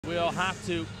will have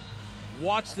to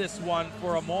watch this one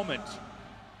for a moment.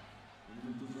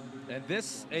 And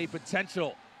this a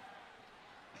potential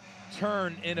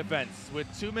turn in events with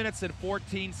 2 minutes and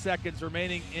 14 seconds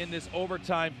remaining in this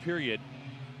overtime period.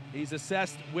 He's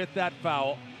assessed with that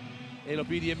foul. It'll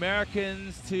be the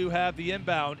Americans to have the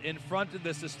inbound in front of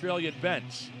this Australian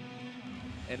bench.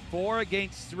 And 4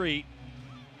 against 3.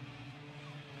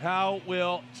 How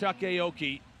will Chuck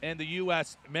AOKI and the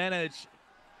US manage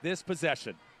this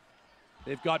possession?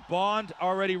 They've got Bond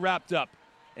already wrapped up,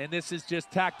 and this is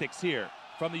just tactics here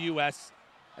from the US.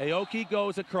 AOKI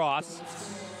goes across,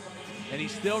 and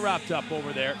he's still wrapped up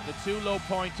over there. The 2 low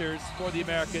pointers for the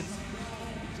Americans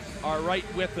are right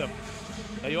with him.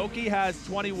 AOKI has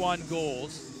 21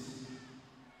 goals,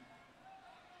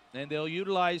 and they'll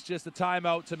utilize just a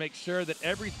timeout to make sure that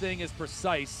everything is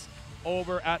precise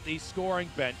over at the scoring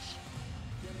bench.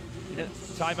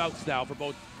 Timeouts now for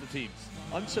both the teams.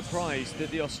 I'm surprised that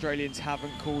the Australians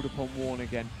haven't called upon Warren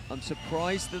again. I'm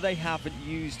surprised that they haven't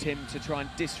used him to try and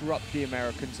disrupt the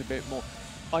Americans a bit more.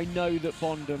 I know that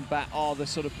Bond and BATT are the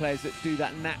sort of players that do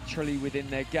that naturally within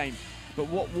their game, but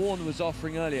what Warren was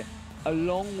offering earlier,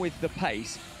 along with the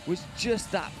pace, was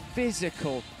just that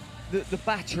physical, the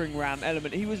battering ram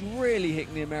element. He was really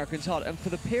hitting the Americans hard, and for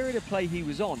the period of play he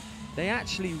was on, they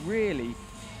actually really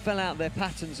fell out their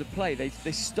patterns of play.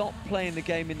 They stopped playing the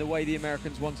game in the way the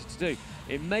Americans wanted to do.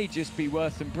 It may just be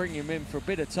worth them bringing him in for a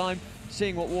bit of time,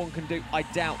 seeing what Warren can do. I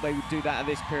doubt they would do that at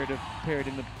this period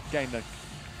in the game, though.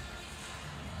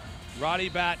 Roddy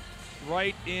BATT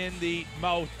right in the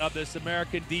mouth of this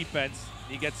American defense.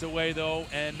 He gets away, though,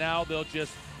 and now they'll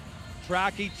just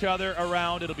track each other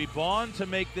around. It'll be Bond to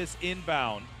make this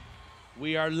inbound.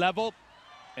 We are level,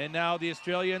 and now the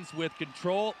Australians with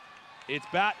control. It's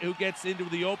BATT who gets into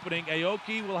the opening.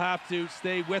 AOKI will have to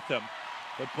stay with him.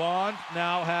 But Bond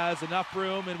now has enough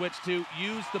room in which to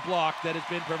use the block that has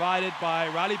been provided by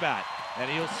Riley BATT. And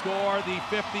he'll score the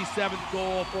 57th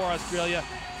goal for Australia.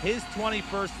 His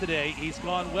 21st today. He's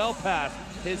gone well past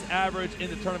his average in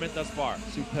the tournament thus far.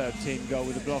 Superb team goal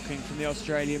with the blocking from the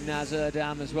Australian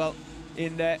Adam as well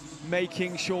in there,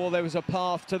 making sure there was a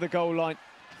path to the goal line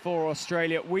for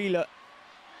Australia. Wheeler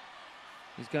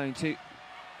is going to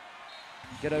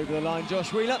get over the line.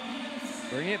 Josh Wheeler,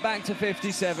 bring it back to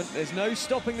 57. There's no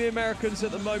stopping the Americans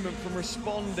at the moment from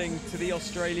responding to the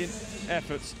Australian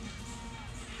efforts.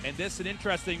 And this is an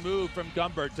interesting move from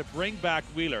Gumbert to bring back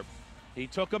Wheeler. He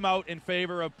took him out in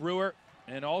favor of Brewer,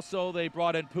 and also they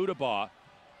brought in PUDERBAUGH.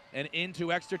 And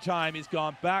into extra time, he's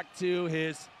gone back to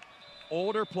his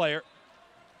older player,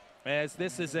 as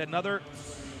this is another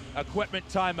equipment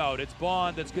timeout. It's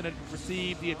Bond that's going to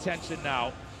receive the attention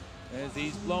now, as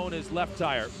he's blown his left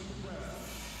tire.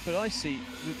 But I see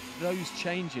those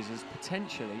changes as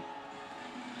potentially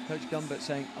Coach Gumbert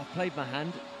saying, I played my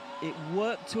hand, it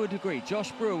worked to a degree.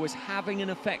 Josh Brewer was having an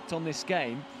effect on this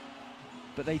game,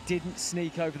 but they didn't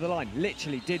sneak over the line,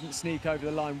 literally didn't sneak over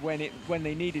the line when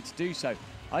they needed to do so.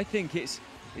 I think it's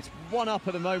one up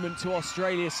at the moment to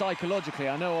Australia psychologically.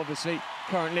 I know obviously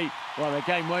currently, well, the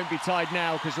game won't be tied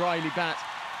now because Riley BATT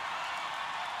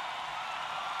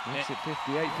makes it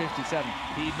 58-57.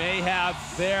 He may have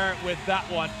there with that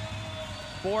one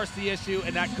forced the issue,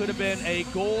 and that could have been a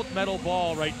gold medal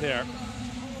ball right there.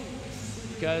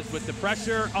 Because with the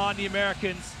pressure on the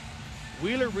Americans,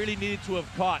 Wheeler really needed to have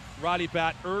caught Riley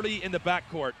BATT early in the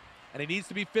backcourt, and he needs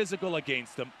to be physical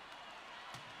against him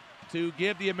to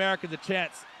give the Americans a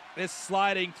chance. This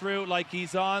sliding through like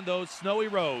he's on those snowy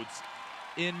roads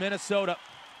in Minnesota.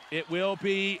 It will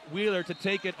be Wheeler to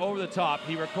take it over the top.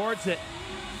 He records it,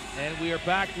 and we are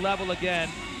back level again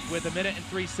with 1 minute and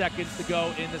 3 seconds to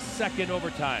go in the second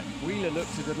overtime. Wheeler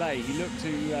looked to delay. He looked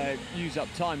to use up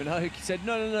time, and AOKI said,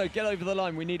 no, get over the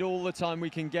line. We need all the time we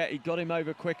can get. He got him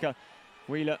over quicker.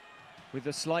 Wheeler with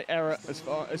a slight error as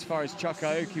far as Chuck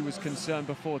AOKI was concerned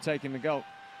before taking the goal.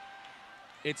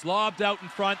 It's lobbed out in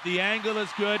front. The angle is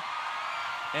good,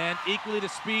 and equally the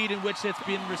speed in which it's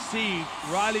been received.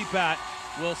 Riley BATT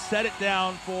will set it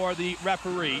down for the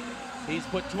referee. He's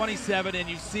put 27, and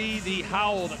you see the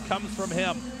howl that comes from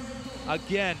him.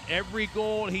 Again, every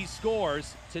goal he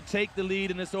scores to take the lead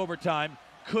in this overtime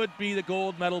could be the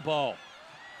gold medal ball.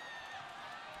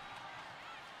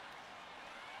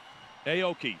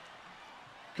 AOKI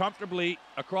comfortably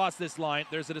across this line.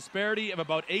 There's a disparity of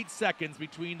about 8 seconds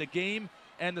between the game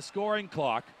and the scoring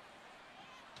clock.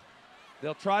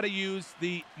 They'll try to use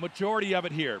the majority of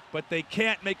it here, but they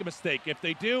can't make a mistake. If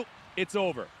they do, it's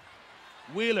over.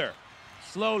 Wheeler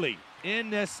slowly in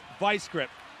this vice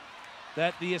grip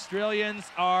that the Australians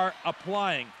are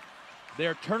applying.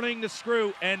 They're turning the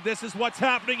screw, and this is what's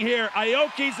happening here.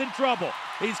 AOKI's in trouble.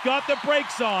 He's got the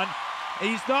brakes on.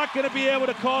 He's not going to be able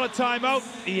to call a timeout.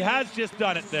 He has just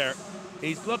done it there.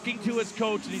 He's looking to his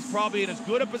coach, and he's probably in as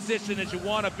good a position as you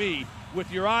want to be,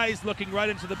 with your eyes looking right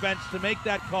into the bench to make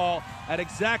that call at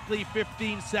exactly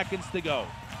 15 seconds to go.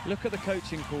 Look at the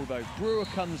coaching call though. Brewer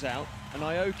comes out and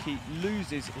AOKI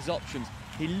loses his options.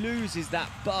 He loses that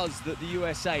buzz that the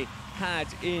USA had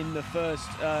in the first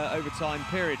overtime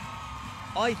period.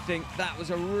 I think that was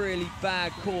a really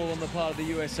bad call on the part of the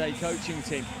USA coaching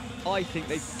team. I think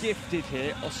they've gifted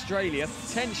here Australia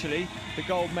potentially the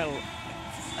gold medal.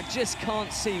 I just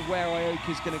can't see where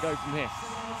AOKI's going to go from here.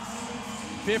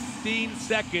 15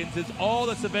 seconds is all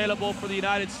that's available for the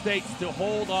United States to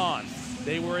hold on.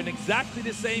 They were in exactly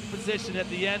the same position at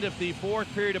the end of the fourth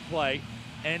period of play,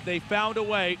 and they found a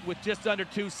way with just under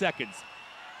 2 seconds.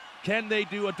 Can they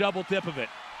do a double dip of it?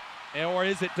 Or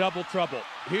is it double trouble?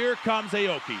 Here comes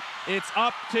AOKI. It's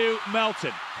up to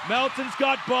Melton. Melton's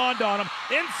got Bond on him.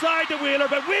 Inside to Wheeler,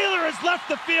 but Wheeler has left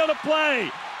the field of play.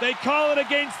 They call it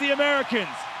against the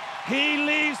Americans. He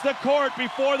leaves the court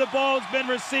before the ball's been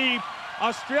received.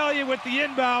 Australia with the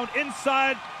inbound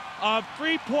inside of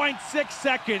 3.6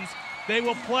 seconds. They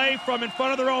will play from in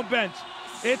front of their own bench.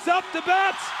 It's up to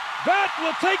BATT. BATT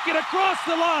will take it across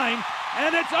the line,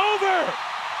 and it's over.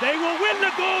 They will win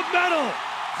the gold medal.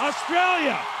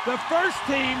 Australia, the first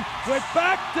team with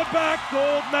back-to-back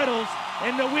gold medals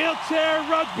in the wheelchair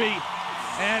rugby.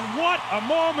 And what a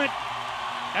moment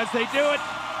as they do it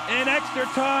in extra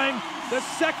time, the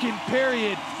second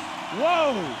period.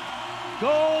 Whoa!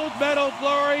 Gold medal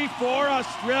glory for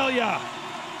Australia.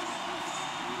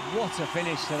 What a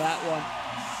finish to that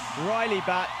one. Ryley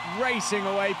BATT racing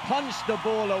away, punched the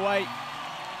ball away.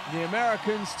 The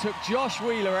Americans took Josh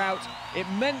Wheeler out. It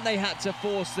meant they had to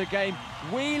force the game.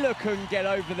 Wheeler couldn't get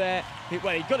over there.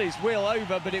 Well, he got his wheel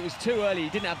over, but it was too early. He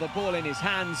didn't have the ball in his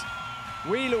hands.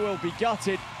 Wheeler will be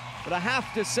gutted, but I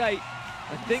have to say,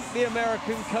 I think the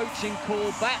American coaching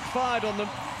call backfired on them.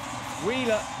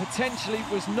 Wheeler potentially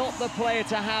was not the player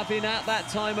to have in at that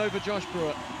time over Josh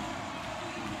Brewer.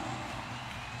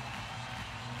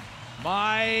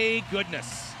 My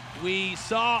goodness, we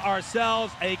saw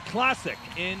ourselves a classic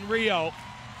in Rio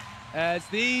as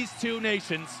these two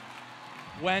nations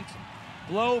went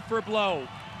blow for blow.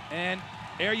 And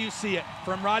there you see it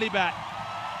from Ryley BATT.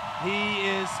 He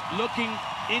is looking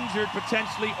injured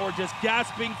potentially, or just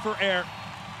gasping for air.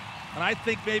 And I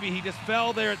think maybe he just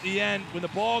fell there at the end when the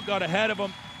ball got ahead of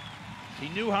him. He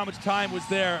knew how much time was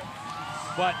there,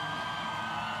 but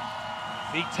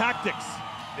the tactics,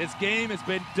 this game has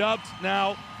been dubbed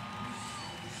now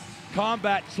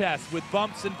combat chess with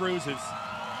bumps and bruises.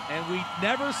 And we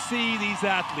never see these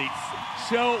athletes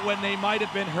show when they might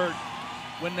have been hurt.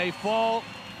 When they fall,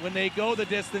 when they go the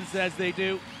distance as they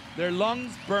do, their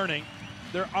lungs burning,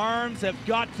 their arms have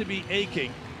got to be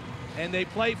aching. And they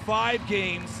play 5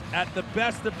 games at the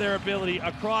best of their ability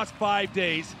across 5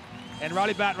 days. And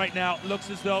Ryley BATT right now looks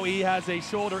as though he has a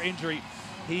shoulder injury.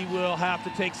 He will have to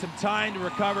take some time to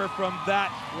recover from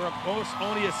that. We're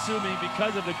only assuming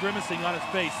because of the grimacing on his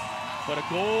face. But a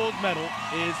gold medal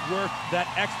is worth that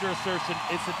extra assertion.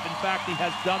 It's, in fact, he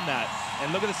has done that.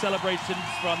 And look at the celebrations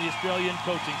from the Australian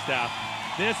coaching staff.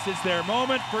 This is their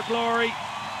moment for glory.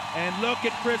 And look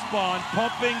at Chris Bond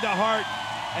pumping the heart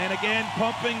and again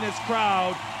pumping this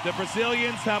crowd. The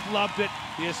Brazilians have loved it.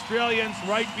 The Australians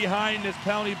right behind this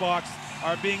penalty box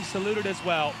are being saluted as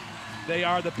well. They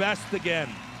are the best again.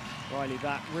 Ryley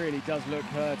BATT really does look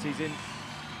hurt. He's in,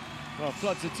 well,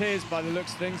 floods of tears by the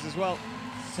looks of things as well.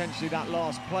 Potentially that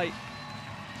last plate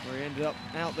where he ended up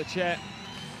out the chair.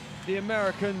 The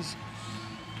Americans,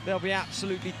 they'll be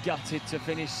absolutely gutted to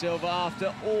finish silver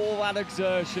after all that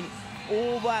exertion,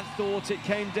 all that thought. It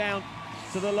came down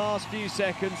to the last few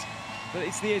seconds, but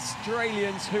it's the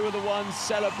Australians who are the ones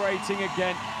celebrating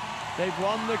again. They've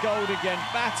won the gold again.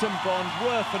 BATT and Bond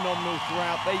were phenomenal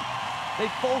throughout. They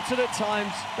faltered at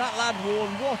times. That lad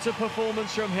Warren, what a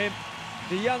performance from him.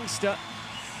 The youngster,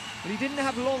 but he didn't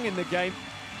have long in the game,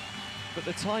 but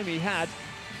the time he had,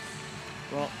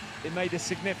 well, it made a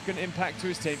significant impact to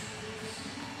his team.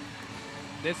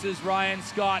 This is Ryan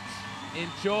Scott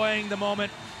enjoying the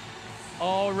moment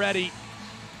already.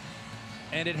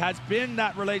 And it has been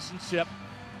that relationship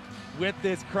with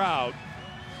this crowd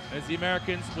as the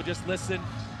Americans will just listen.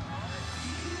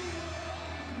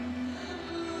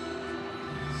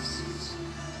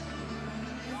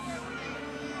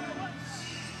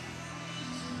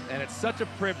 And it's such a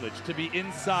privilege to be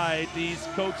inside these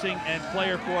coaching and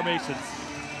player formations.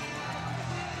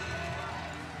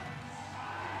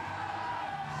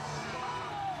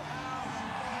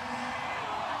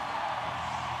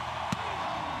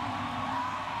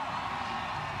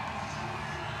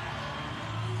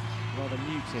 rather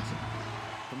muted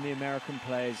from the American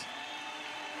players.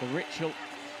 The ritual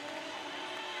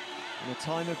in a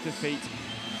time of defeat.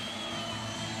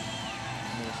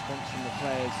 And the response from the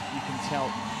players, you can tell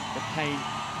the pain.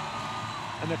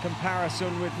 And the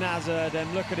comparison with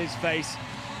Nazim, look at his face.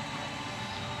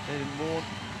 Jayden Warne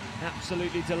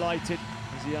absolutely delighted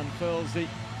as he unfurls the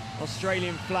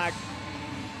Australian flag.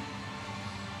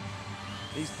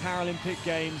 These Paralympic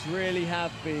Games really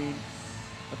have been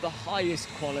of the highest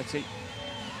quality.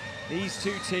 These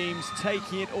two teams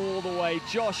taking it all the way.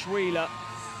 Josh Wheeler,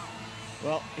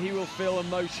 well, he will feel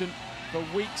emotion for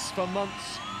weeks, for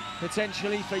months,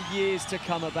 potentially for years to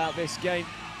come about this game.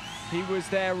 He was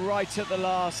there right at the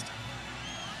last.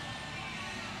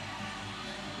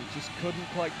 He just couldn't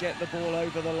quite get the ball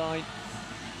over the line.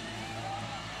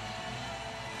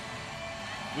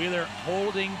 Wheeler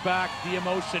holding back the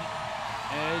emotion,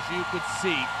 as you could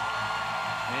see.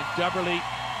 And DUBBERLEY,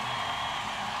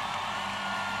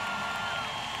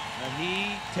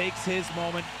 he takes his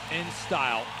moment in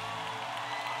style.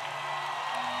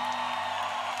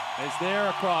 As they're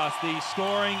across the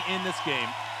scoring in this game,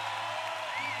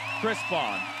 Chris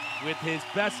Bond with his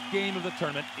best game of the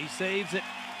tournament. He saves it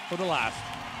for the last.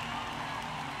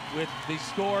 With the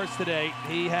scores today,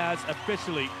 he has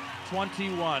officially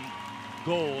 21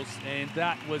 goals, and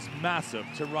that was massive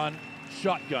to run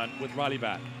shotgun with Ryley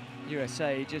BATT.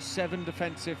 USA just 7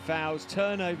 defensive fouls,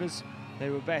 turnovers. They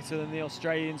were better than the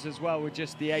Australians as well with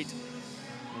just the 8.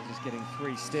 They're just getting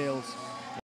 3 steals.